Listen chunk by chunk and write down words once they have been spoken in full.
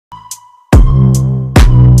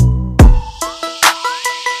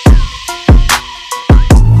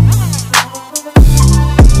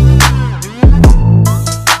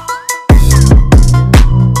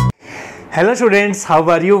Hello students, how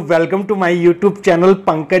are you. Welcome to my YouTube channel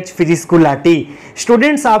Pankaj physics Gulati.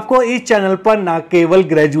 Students, आपको इस channel पर ना केवल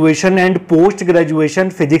graduation and post graduation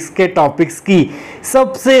physics के टॉपिक्स की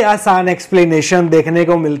सबसे आसान एक्सप्लेनेशन देखने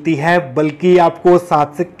को मिलती है, बल्कि आपको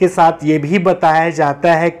साथ के साथ ये भी बताया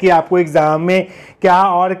जाता है कि आपको एग्ज़ाम में क्या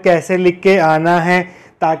और कैसे लिख के आना है,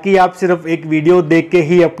 ताकि आप सिर्फ एक वीडियो देख के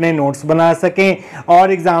ही अपने नोट्स बना सकें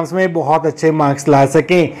और एग्ज़ाम्स में बहुत अच्छे मार्क्स ला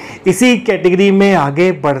सकें। इसी कैटेगरी में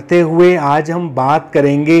आगे बढ़ते हुए आज हम बात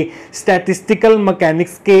करेंगे स्टैटिस्टिकल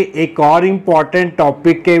मैकेनिक्स के एक और इम्पॉर्टेंट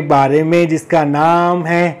टॉपिक के बारे में, जिसका नाम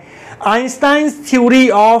है Einstein's theory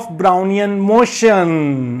of Brownian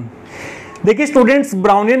motion. देखिए स्टूडेंट्स,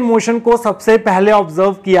 ब्राउनियन मोशन को सबसे पहले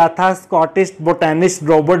ऑब्जर्व किया था स्कॉटिश बोटैनिस्ट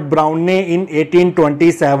रॉबर्ट ब्राउन ने इन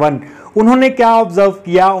 1827। उन्होंने क्या ऑब्जर्व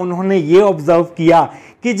किया? उन्होंने ये ऑब्जर्व किया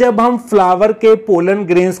कि जब हम फ्लावर के पोलन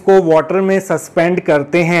ग्रेन्स को वाटर में सस्पेंड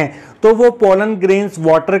करते हैं तो वो पोलन ग्रेन्स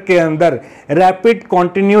वाटर के अंदर रैपिड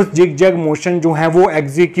कॉन्टिन्यूस जिगजैग मोशन जो है वो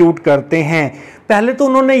एग्जीक्यूट करते हैं। पहले तो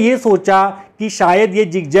उन्होंने ये सोचा कि शायद ये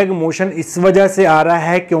जिगजैग मोशन इस वजह से आ रहा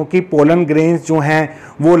है क्योंकि पोलन ग्रेन्स जो हैं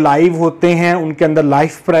वो लाइव होते हैं, उनके अंदर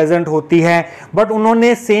लाइफ प्रेजेंट होती है। बट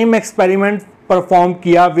उन्होंने सेम एक्सपेरिमेंट परफॉर्म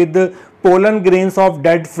किया with pollen grains of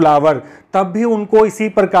dead flower, तब भी उनको इसी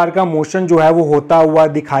प्रकार का मोशन जो है वो होता हुआ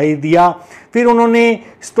दिखाई दिया। फिर उन्होंने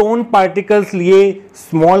स्टोन पार्टिकल्स लिए,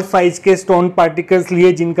 स्मॉल साइज के स्टोन पार्टिकल्स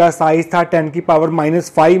लिए जिनका साइज था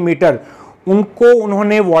 10⁻⁵ मीटर। उनको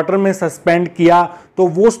उन्होंने वाटर में सस्पेंड किया तो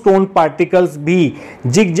वो स्टोन पार्टिकल्स भी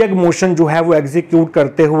जिगजैग मोशन जो है वो एग्जीक्यूट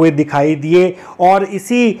करते हुए दिखाई दिए। और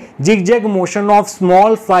इसी zigzag motion of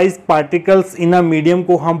small size particles in a medium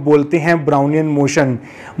को हम बोलते हैं ब्राउनियन मोशन।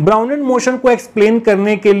 ब्राउनियन मोशन को एक्सप्लेन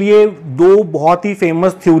करने के लिए दो बहुत ही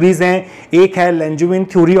फेमस थ्योरीज हैं। एक है लेंजुविन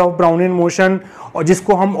थ्योरी ऑफ ब्राउनियन मोशन, और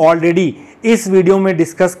जिसको हम ऑलरेडी इस वीडियो में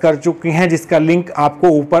डिस्कस कर चुके हैं, जिसका लिंक आपको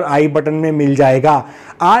ऊपर आई बटन में मिल जाएगा।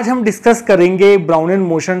 आज हम डिस्कस करेंगे ब्राउनियन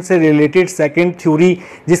मोशन से रिलेटेड सेकंड थ्योरी,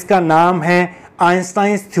 जिसका नाम है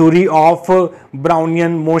Einstein's theory of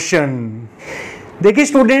Brownian motion. देखिए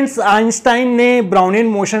स्टूडेंट्स, आइंस्टाइन ने ब्राउनियन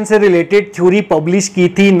मोशन से रिलेटेड थ्योरी पब्लिश की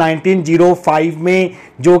थी 1905 में,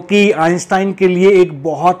 जो कि आइंस्टाइन के लिए एक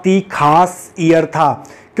बहुत ही खास ईयर था,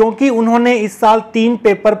 क्योंकि उन्होंने इस साल 3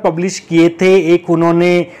 पेपर पब्लिश किए थे। एक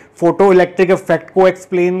उन्होंने फोटो इलेक्ट्रिक इफेक्ट को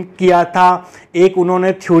एक्सप्लेन किया था, एक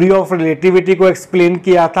उन्होंने थ्योरी ऑफ रिलेटिविटी को एक्सप्लेन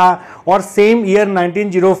किया था, और सेम ईयर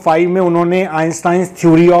 1905 में उन्होंने Einstein's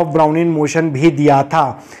theory of Brownian motion भी दिया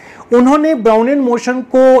था। उन्होंने ब्राउनियन मोशन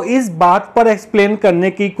को इस बात पर एक्सप्लेन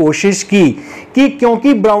करने की कोशिश की कि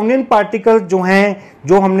क्योंकि ब्राउनियन पार्टिकल्स जो हैं,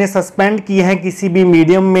 जो हमने सस्पेंड किए हैं किसी भी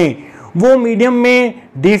मीडियम में, वो मीडियम में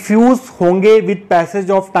डिफ्यूज होंगे with passage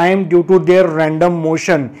of time due to their random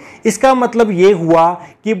motion. इसका मतलब ये हुआ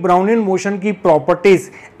कि ब्राउनियन मोशन की प्रॉपर्टीज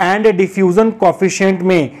एंड डिफ्यूजन कोफिशिएंट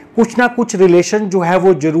में कुछ ना कुछ रिलेशन जो है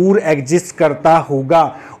वो जरूर एग्जिस्ट करता होगा।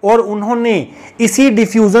 और उन्होंने इसी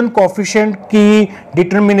डिफ्यूजन कोफिशिएंट की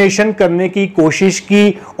डिटर्मिनेशन करने की कोशिश की,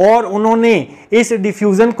 और उन्होंने इस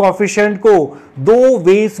डिफ्यूजन कोफिशिएंट को 2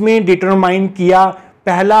 वेज में डिटरमाइन किया।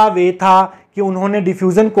 पहला वे था कि उन्होंने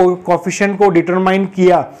डिफ्यूजन कोफिशिएंट को डिटरमाइन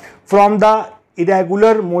किया from the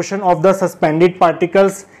irregular motion of the suspended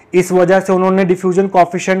particles. इस वजह से उन्होंने डिफ्यूजन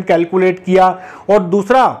कोफिशिएंट कैलकुलेट किया। और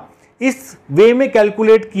दूसरा, इस वे में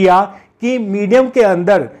कैलकुलेट किया कि मीडियम के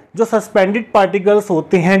अंदर जो सस्पेंडेड पार्टिकल्स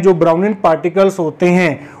होते हैं, जो ब्राउनियन पार्टिकल्स होते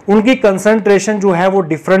हैं, उनकी कंसंट्रेशन जो है वो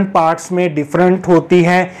डिफरेंट पार्ट्स में डिफरेंट होती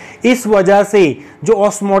है। इस वजह से जो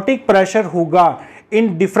ऑस्मोटिक प्रेशर होगा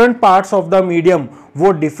in different parts of the medium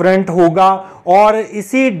वो डिफरेंट होगा, और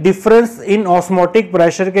इसी डिफरेंस इन ऑस्मोटिक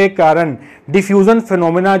प्रेशर के कारण डिफ्यूजन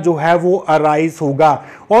फिनोमेना जो है वो अराइज होगा।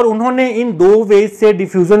 और उन्होंने इन 2 वेज से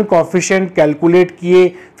डिफ्यूजन कोफिशिएंट कैलकुलेट किए,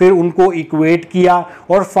 फिर उनको इक्वेट किया,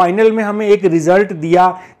 और फाइनल में हमें एक रिजल्ट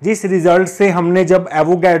दिया, जिस रिजल्ट से हमने जब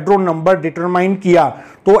एवोगैड्रो नंबर डिटरमाइन किया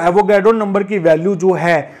तो एवोगैड्रो नंबर की वैल्यू जो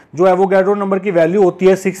है, जो एवोगैड्रो नंबर की वैल्यू होती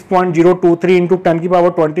है 6.023 इंटू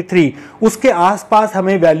 10⁻23, उसके आसपास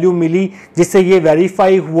हमें वैल्यू मिली, जिससे ये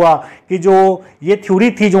वेरीफाई हुआ कि जो ये थ्योरी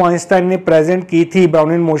थी जो आइंस्टाइन ने प्रेजेंट की थी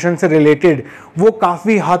ब्राउनियन मोशन से रिलेटेड, वो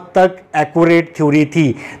काफ़ी हद तक एक्यूरेट थ्योरी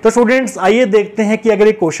थी। तो स्टूडेंट्स, आइए देखते हैं कि अगर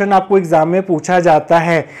ये क्वेश्चन आपको एग्जाम में पूछा जाता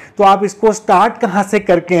है तो आप इसको स्टार्ट कहाँ से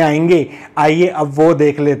करके आएंगे। आइए अब वो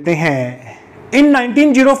देख लेते हैं। In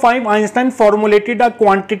 1905, Einstein formulated a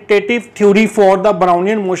quantitative theory for the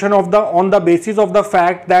Brownian motion on the basis of the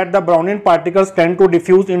fact that the Brownian particles tend to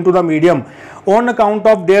diffuse into the medium on account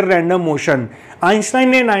of their random motion. Einstein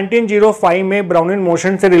ने 1905 में Brownian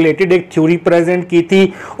motion से related एक theory present की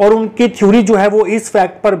थी और उनकी theory जो है वो इस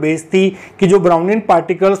फैक्ट पर बेस्ड थी कि जो ब्राउनियन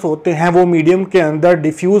पार्टिकल्स होते हैं वो मीडियम के अंदर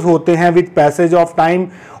डिफ्यूज होते हैं विद पैसेज ऑफ टाइम,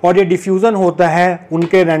 और ये डिफ्यूजन होता है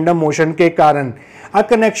उनके रैंडम मोशन के कारण। A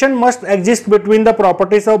connection must exist between the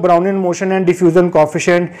properties of Brownian motion and diffusion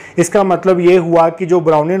coefficient। इसका मतलब ये हुआ कि जो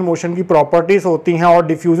Brownian motion की प्रॉपर्टीज होती हैं और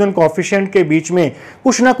diffusion coefficient के बीच में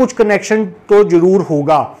कुछ ना कुछ कनेक्शन तो जरूर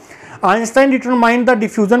होगा। Einstein determine the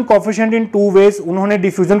diffusion coefficient in 2 veg. उन्होंने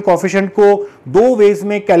डिफ्यूजन कोफिशिएंट को 2 वेज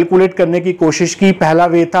में कैलकुलेट करने की कोशिश की। पहला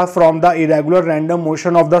वे था from the irregular random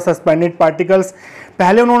motion of the suspended particles.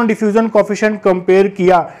 पहले उन्होंने डिफ्यूजन कोफिशिएंट कंपेयर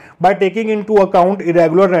किया by taking into account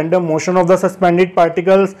irregular random motion of the suspended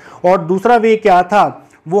particles, और दूसरा वे क्या था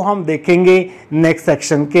वो हम देखेंगे नेक्स्ट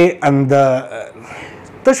सेक्शन के अंदर।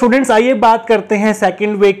 तो स्टूडेंट्स आइए बात करते हैं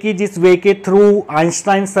सेकंड वे की, जिस वे के थ्रू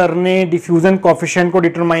आइंस्टाइन सर ने डिफ्यूजन कोफिशिएंट को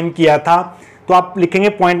डिटरमाइन किया था। तो आप लिखेंगे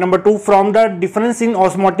point number 2, from the difference in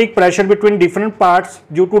osmotic pressure between different parts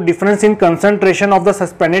due to difference in concentration of the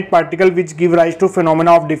suspended particle which give rise to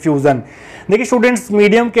phenomena of diffusion. देखिए students,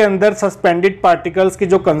 medium के अंदर suspended particles की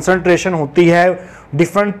जो concentration होती है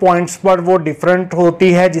different points पर वो different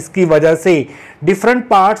होती है, जिसकी वजह से different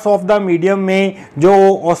parts of the medium में जो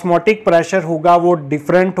ऑस्मोटिक प्रेशर होगा वो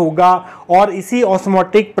डिफरेंट होगा, और इसी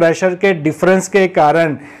ऑस्मोटिक प्रेशर के डिफरेंस के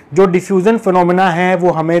कारण जो डिफ्यूजन फिनोमेना है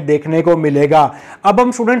वो हमें देखने को मिलेगा। अब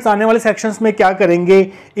हम स्टूडेंट्स आने वाले सेक्शंस में क्या करेंगे,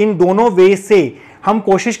 इन दोनों वे से हम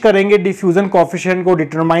कोशिश करेंगे डिफ्यूजन कोफिशिएंट को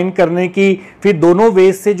डिटरमाइन करने की, फिर दोनों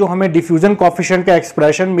वेज से जो हमें डिफ्यूजन कोफिशिएंट का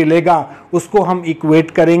एक्सप्रेशन मिलेगा उसको हम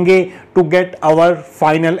इक्वेट करेंगे to get our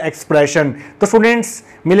final expression. तो स्टूडेंट्स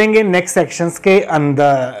मिलेंगे नेक्स्ट सेक्शंस के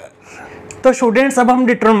अंदर। तो स्टूडेंट्स अब हम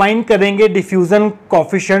डिटरमाइन करेंगे diffusion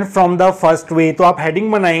coefficient from the first way. तो आप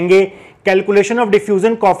हेडिंग बनाएंगे calculation of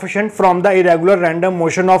diffusion coefficient from the irregular random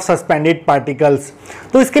motion of suspended particles.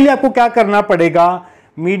 तो इसके लिए आपको क्या करना पड़ेगा,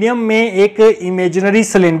 मीडियम में एक इमेजिनरी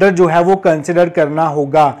सिलेंडर जो है वो कंसिडर करना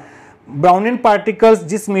होगा। ब्राउनियन पार्टिकल्स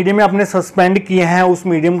जिस मीडियम में आपने सस्पेंड किए हैं उस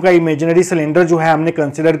मीडियम का इमेजिनरी सिलेंडर जो है हमने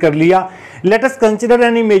कंसिडर कर लिया। Let us consider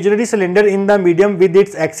an imaginary cylinder in the medium with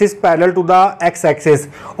its axis parallel to the x axis,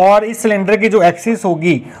 और इस सिलेंडर की जो एक्सिस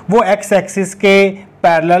होगी वो एक्स एक्सिस के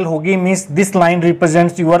पैरेलल होगी, means this line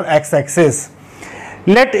represents your x axis.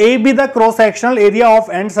 Late A be the cross sectional area of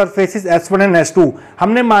and surfaces S1 and S2।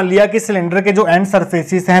 हमने मान लिया कि सिलेंडर के जो एंड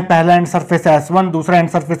सरफेसिस हैं, पहला एंड सरफेस है S1, दूसरा एंड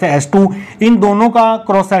सरफेस है S2, इन दोनों का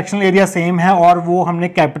क्रॉस सेक्शनल एरिया सेम है और वो हमने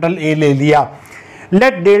कैपिटल A ले लिया।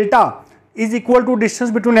 Let delta is equal to distance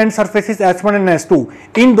between and surfaces S1 and S2।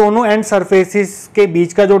 इन दोनों एंड सरफेसिस के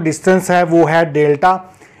बीच का जो डिस्टेंस है वो है delta.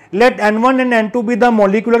 Let N1 and N2 be the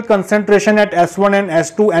molecular concentration at S1 and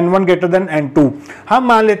S2, N1 greater than N2। हम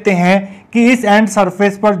मान लेते हैं कि इस एंड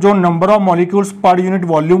सरफेस पर जो number of molecules per unit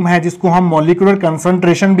volume है, जिसको हम मॉलिक्यूलर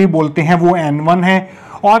कंसंट्रेशन भी बोलते हैं, वो N1 है,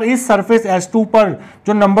 और इस सरफेस S2 पर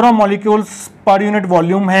जो number of molecules per unit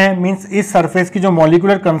volume है, मींस इस सरफेस की जो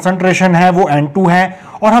मॉलिक्यूलर कंसंट्रेशन है वो N2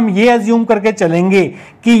 है। और हम ये एज्यूम करके चलेंगे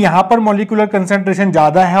कि यहाँ पर मॉलिक्यूलर कंसंट्रेशन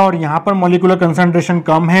ज़्यादा है और यहाँ पर मॉलिक्यूलर कंसंट्रेशन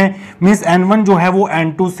कम है, मींस N1 जो है वो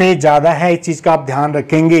N2 से ज़्यादा है। इस चीज़ का आप ध्यान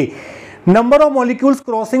रखेंगे। Number of molecules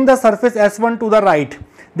crossing the surface S1 to the right.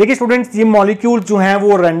 देखिए स्टूडेंट्स, ये मॉलिक्यूल्स जो हैं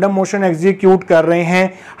वो रैंडम मोशन एग्जीक्यूट कर रहे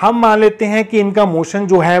हैं। हम मान लेते हैं कि इनका मोशन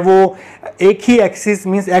जो है वो एक ही एक्सिस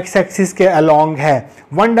मींस एक्स एक्सिस के अलोंग है,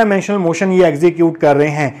 वन डायमेंशनल मोशन ये एग्जीक्यूट कर रहे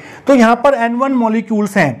हैं। तो यहाँ पर N1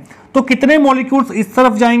 मॉलिक्यूल्स हैं, तो कितने मॉलिक्यूल्स इस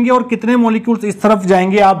तरफ जाएंगे और कितने मॉलिक्यूल्स इस तरफ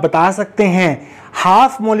जाएंगे आप बता सकते हैं।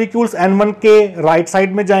 हाफ मॉलिक्यूल्स N1 के राइट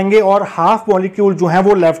साइड में जाएंगे और हाफ मॉलिक्यूल जो है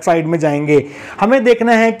वो लेफ्ट साइड में जाएंगे। हमें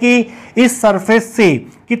देखना है कि इस सरफेस से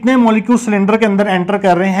कितने मॉलिक्यूल सिलेंडर के अंदर एंटर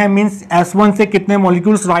कर रहे हैं, मींस S1 से कितने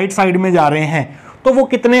मॉलिक्यूल्स राइट साइड में जा रहे हैं, तो वो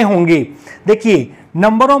कितने होंगे। देखिए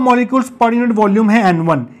number of molecules per unit volume है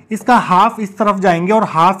N1, इसका हाफ इस तरफ जाएंगे और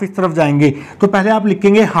हाफ इस तरफ जाएंगे। तो पहले आप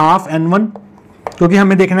लिखेंगे हाफ N1, क्योंकि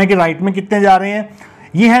हमें देखना है कि राइट में कितने जा रहे हैं।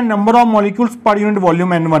 ये है number of molecules per unit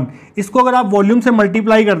volume N1। इसको अगर आप वॉल्यूम से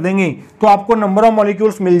मल्टीप्लाई कर देंगे तो आपको नंबर ऑफ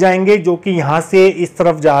मॉलिक्यूल्स मिल जाएंगे जो कि यहाँ से इस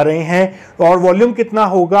तरफ जा रहे हैं। और वॉल्यूम कितना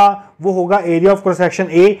होगा, वो होगा area of cross section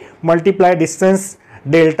A multiply distance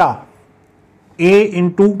delta, A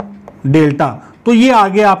into delta. तो ये आ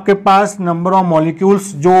गया आपके पास नंबर ऑफ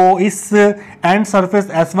मॉलिक्यूल्स जो इस एंड सरफेस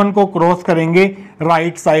S1 को क्रॉस करेंगे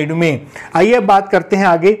राइट साइड में। आइए बात करते हैं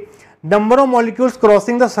आगे। Number of molecules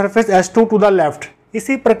crossing the surface S2 to the left.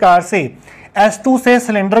 इसी प्रकार से S2 से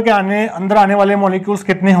सिलेंडर के अंदर आने वाले मॉलिक्यूल्स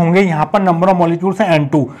कितने होंगे, यहाँ पर नंबर ऑफ मॉलिक्यूल्स हैं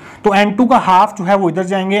N2, तो N2 का हाफ जो है वो इधर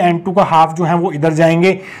जाएंगे, N2 का हाफ जो है वो इधर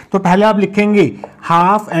जाएंगे। तो पहले आप लिखेंगे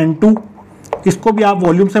हाफ N2, इसको भी आप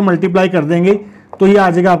वॉल्यूम से मल्टीप्लाई कर देंगे तो ये आ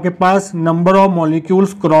जाएगा आपके पास number of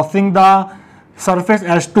molecules crossing the surface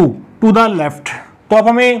S2 to the left. तो अब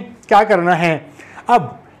हमें क्या करना है,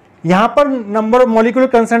 अब यहाँ पर नंबर ऑफ मॉलिक्यूलर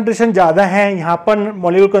कंसंट्रेशन ज़्यादा है, यहाँ पर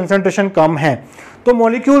मॉलिक्यूलर कंसंट्रेशन कम है, तो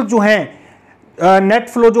मॉलिक्यूल जो हैं नेट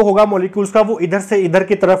फ्लो जो होगा मॉलिक्यूल्स का वो इधर से इधर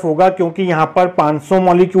की तरफ होगा, क्योंकि यहाँ पर 500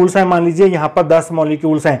 मॉलिक्यूल्स हैं, मान लीजिए यहाँ पर 10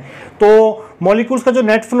 मॉलिक्यूल्स हैं, तो मॉलिक्यूल्स का जो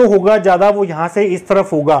नेट फ्लो होगा ज़्यादा वो यहाँ से इस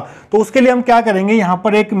तरफ होगा। तो उसके लिए हम क्या करेंगे, यहाँ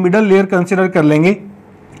पर एक मिडल लेयर कंसिडर कर लेंगे,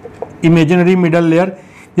 इमेजिनरी मिडल लेयर,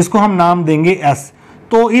 जिसको हम नाम देंगे S।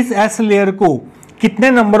 तो इस S लेयर को कितने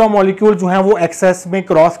नंबर ऑफ मॉलिक्यूल जो हैं वो एक्सेस में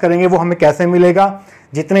क्रॉस करेंगे वो हमें कैसे मिलेगा,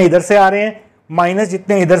 जितने इधर से आ रहे हैं माइनस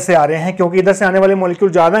जितने इधर से आ रहे हैं, क्योंकि इधर से आने वाले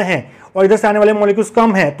मॉलिक्यूल ज़्यादा हैं और इधर से आने वाले मॉलिक्यूल्स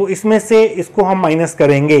कम हैं, तो इसमें से इसको हम माइनस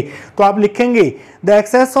करेंगे। तो आप लिखेंगे the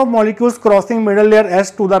access of molecules crossing middle layer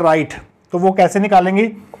S to the right. तो वो कैसे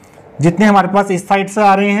निकालेंगे, जितने हमारे पास इस साइड से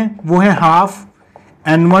आ रहे हैं वो है half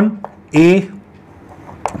N1 A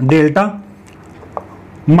delta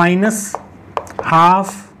minus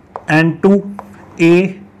half N2 A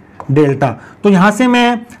delta. तो यहाँ से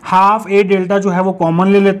मैं हाफ A डेल्टा जो है वो कॉमन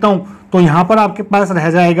ले लेता हूँ, तो यहाँ पर आपके पास रह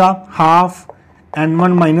जाएगा half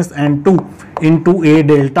N1 minus N2 into A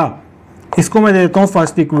delta. इसको मैं दे देता हूँ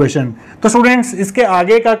फर्स्ट इक्वेशन। तो स्टूडेंट्स इसके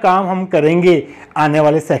आगे का काम हम करेंगे आने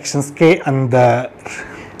वाले सेक्शंस के अंदर।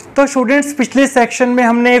 तो स्टूडेंट्स पिछले सेक्शन में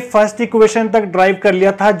हमने फर्स्ट इक्वेशन तक ड्राइव कर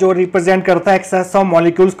लिया था, जो रिप्रेजेंट करता है access of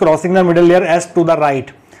molecules crossing the middle layer S to the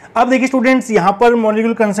right. अब देखिए स्टूडेंट्स, यहाँ पर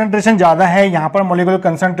मॉलिक्यूल कंसंट्रेशन ज़्यादा है, यहाँ पर मॉलिक्यूल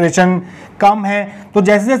कंसंट्रेशन कम है, तो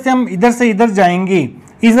जैसे जैसे हम इधर से इधर जाएंगे,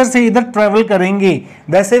 इधर से इधर ट्रेवल करेंगे,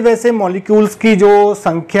 वैसे वैसे मॉलिक्यूल्स की जो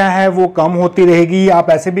संख्या है वो कम होती रहेगी। आप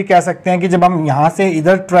ऐसे भी कह सकते हैं कि जब हम यहाँ से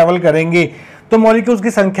इधर ट्रेवल करेंगे तो मॉलिक्यूल्स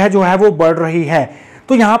की संख्या जो है वो बढ़ रही है।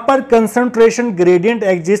 तो यहाँ पर कंसंट्रेशन ग्रेडियंट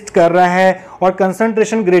एग्जिस्ट कर रहा है, और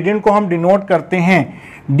कंसंट्रेशन ग्रेडियंट को हम डिनोट करते हैं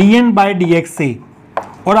dN/dx से।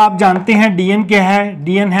 और आप जानते हैं dN क्या है,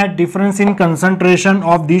 dN है difference in concentration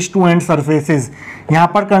of this to and surfaces. यहाँ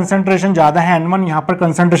पर कंसंट्रेशन ज़्यादा है N1, यहाँ पर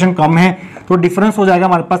कंसंट्रेशन कम है, तो डिफरेंस हो जाएगा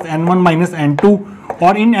हमारे पास N1 माइनस N2,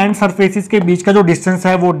 और इन एंड सरफेसेस के बीच का जो डिस्टेंस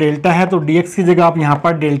है वो डेल्टा है, तो dx की जगह आप यहाँ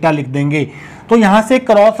पर डेल्टा लिख देंगे। तो यहाँ से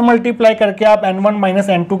क्रॉस मल्टीप्लाई करके आप N1 माइनस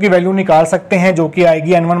N2 की वैल्यू निकाल सकते हैं, जो कि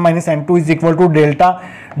आएगी N1 minus N2 is equal to delta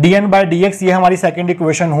dN/dx। ये हमारी सेकेंड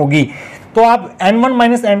इक्वेशन होगी। तो आप N1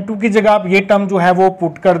 माइनस N2 की जगह आप ये टर्म जो है वो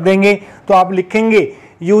पुट कर देंगे, तो आप लिखेंगे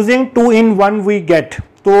यूजिंग 2 in 1 वी गेट।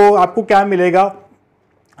 तो आपको क्या मिलेगा,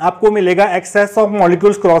 आपको मिलेगा access of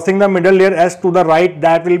molecules crossing the middle layer S to the right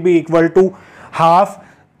that will be equal to half,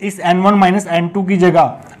 इस N1 माइनस N2 की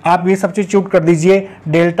जगह आप ये सब्स्टिट्यूट कर दीजिए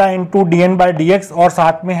डेल्टा इंटू dN/dx, और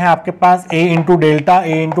साथ में है आपके पास A इंटू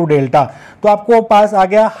डेल्टा, तो आपको पास आ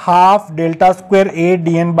गया half delta square A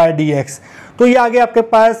dN/dx। तो ये आ गया आपके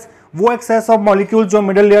पास वो एक्सेस ऑफ मॉलिक्यूल जो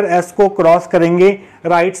मिडल लेयर S को क्रॉस करेंगे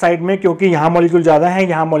राइट साइड में, क्योंकि यहाँ मॉलिक्यूल ज़्यादा है,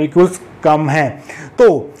 यहाँ मॉलिक्यूल्स कम हैं।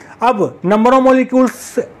 तो अब नंबर ऑफ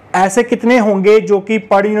मॉलिक्यूल्स ऐसे कितने होंगे जो कि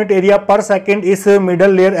पर यूनिट एरिया पर सेकेंड इस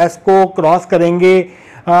मिडल लेयर S को क्रॉस करेंगे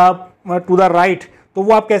टू द राइट, तो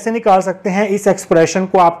वो आप कैसे निकाल सकते हैं। इस एक्सप्रेशन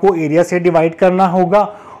को आपको एरिया से डिवाइड करना होगा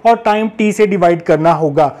और टाइम t से डिवाइड करना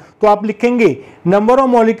होगा। तो आप लिखेंगे number of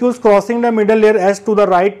molecules crossing the middle layer S to the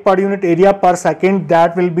right per unit area पर second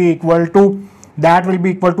that will be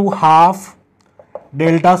equal to half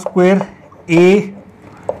delta square A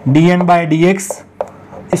dN/dx।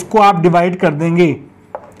 इसको आप डिवाइड कर देंगे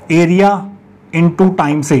एरिया इनटू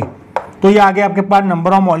टाइम से, तो ये आ गया आपके पास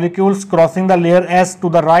number of molecules crossing the layer S to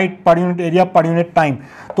the right per unit area per unit time.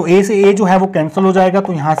 तो A से A जो है वो कैंसिल हो जाएगा,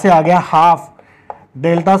 तो यहाँ से आ गया half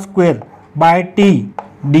delta square by T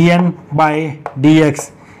dN/dx।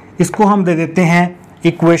 इसको हम दे देते हैं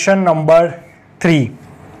इक्वेशन नंबर 3।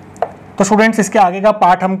 तो स्टूडेंट्स इसके आगे का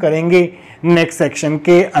पार्ट हम करेंगे नेक्स्ट सेक्शन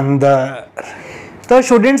के अंदर। तो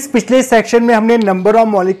स्टूडेंट्स पिछले सेक्शन में हमने नंबर ऑफ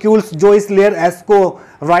मॉलिक्यूल्स जो इस लेयर S को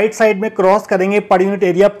राइट साइड में क्रॉस करेंगे per unit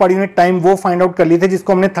area per unit time वो फाइंड आउट कर लिए थे,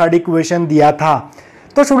 जिसको हमने थर्ड इक्वेशन दिया था।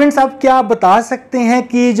 तो स्टूडेंट्स आप क्या बता सकते हैं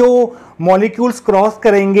कि जो मॉलिक्यूल्स क्रॉस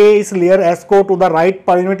करेंगे इस लेयर S को to the right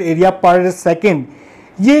per unit area पर सेकेंड,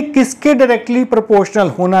 ये किसके डायरेक्टली प्रोपोर्शनल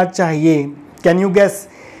होना चाहिए? Can you guess?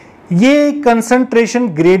 ये कंसंट्रेशन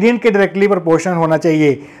ग्रेडियंट के डायरेक्टली प्रोपोर्शनल होना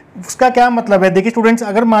चाहिए। उसका क्या मतलब है? देखिए स्टूडेंट्स,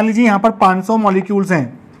 अगर मान लीजिए यहाँ पर 500 मॉलिक्यूल्स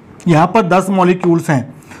हैं, यहाँ पर 10 मॉलिक्यूल्स हैं,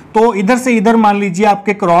 तो इधर से इधर मान लीजिए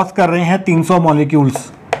आपके क्रॉस कर रहे हैं 300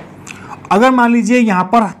 मॉलिक्यूल्स। अगर मान लीजिए यहाँ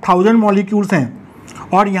पर 1000 मॉलिक्यूल्स हैं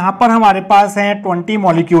और यहाँ पर हमारे पास हैं 20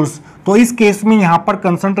 मॉलिक्यूल्स, तो इस केस में यहाँ पर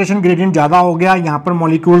कंसंट्रेशन ग्रेडियंट ज़्यादा हो गया, यहाँ पर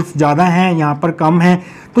मॉलिक्यूल्स ज़्यादा हैं, यहाँ पर कम है,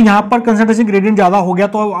 तो यहाँ पर कंसंट्रेशन ग्रेडियंट ज़्यादा हो गया।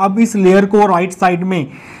 तो अब इस लेयर को राइट साइड में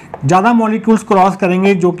ज़्यादा मॉलिक्यूल्स क्रॉस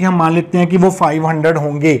करेंगे, जो कि हम मान लेते हैं कि वो 500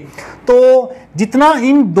 होंगे। तो जितना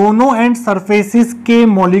इन दोनों एंड सरफेसिस के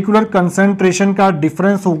मॉलिक्यूलर कंसंट्रेशन का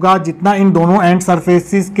डिफरेंस होगा, जितना इन दोनों एंड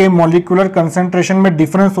सरफेसिस के मॉलिक्यूलर कंसंट्रेशन में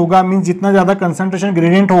डिफरेंस होगा, मींस जितना ज़्यादा कंसंट्रेशन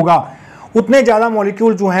ग्रेडियंट होगा, उतने ज़्यादा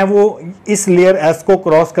मॉलिक्यूल जो हैं वो इस लेयर एस को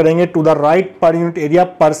क्रॉस करेंगे to the right per unit area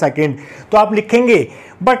पर सेकेंड। तो आप लिखेंगे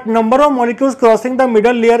but number of molecules crossing the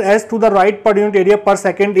middle layer S to the right per unit area पर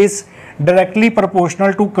second is directly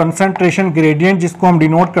proportional to concentration gradient, जिसको हम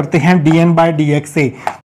denote करते हैं dN/dx से।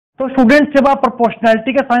 तो स्टूडेंट्स, जब आप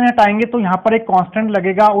प्रोपोर्शनैलिटी का साइन हटाएंगे तो यहाँ पर एक कांस्टेंट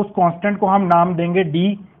लगेगा, उस कांस्टेंट को हम नाम देंगे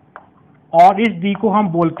d, और इस d को हम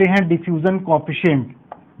बोलते हैं diffusion coefficient.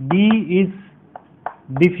 d is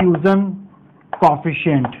diffusion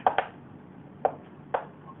coefficient.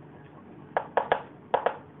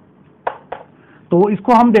 तो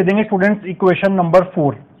इसको हम दे देंगे स्टूडेंट्स इक्वेशन नंबर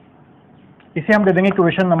 4, इसे हम दे देंगे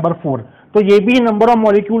इक्वेशन नंबर 4। तो ये भी नंबर ऑफ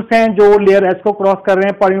मॉलिक्यूल्स हैं जो लेयर एस को क्रॉस कर रहे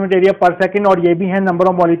हैं पर यूनिट एरिया पर सेकंड, और ये भी है नंबर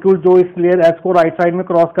ऑफ मॉलिक्यूल्स जो इस लेयर एस को राइट साइड में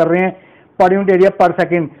क्रॉस कर रहे हैं पर यूनिट एरिया पर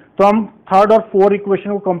सेकंड। तो हम थर्ड और फोर्थ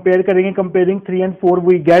इक्वेशन को कंपेयर करेंगे। Comparing 3 and 4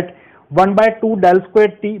 we get 1/2 del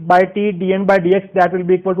square t by t dN/dx that will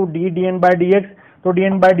be equal to d dN/dx। तो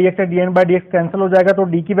dN/dx से dN/dx कैंसिल हो जाएगा, तो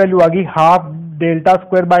d की वैल्यू आ गई half delta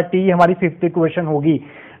square by t, हमारी फिफ्थ इक्वेशन होगी।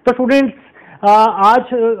 तो स्टूडेंट्स,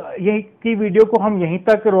 आज ये की वीडियो को हम यहीं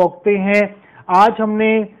तक रोकते हैं। आज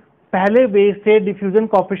हमने पहले वे से डिफ्यूजन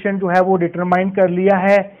कोएफिशिएंट जो है वो डिटरमाइन कर लिया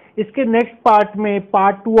है। इसके नेक्स्ट पार्ट में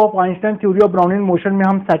part 2 of Einstein theory of Brownian motion में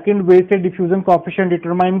हम सेकंड वे से डिफ्यूजन कोएफिशिएंट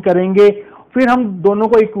डिटरमाइन करेंगे, फिर हम दोनों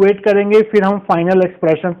को इक्वेट करेंगे, फिर हम फाइनल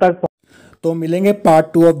एक्सप्रेशन तक। तो मिलेंगे पार्ट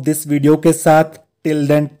 2 ऑफ दिस वीडियो के साथ। Till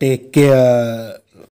then take care.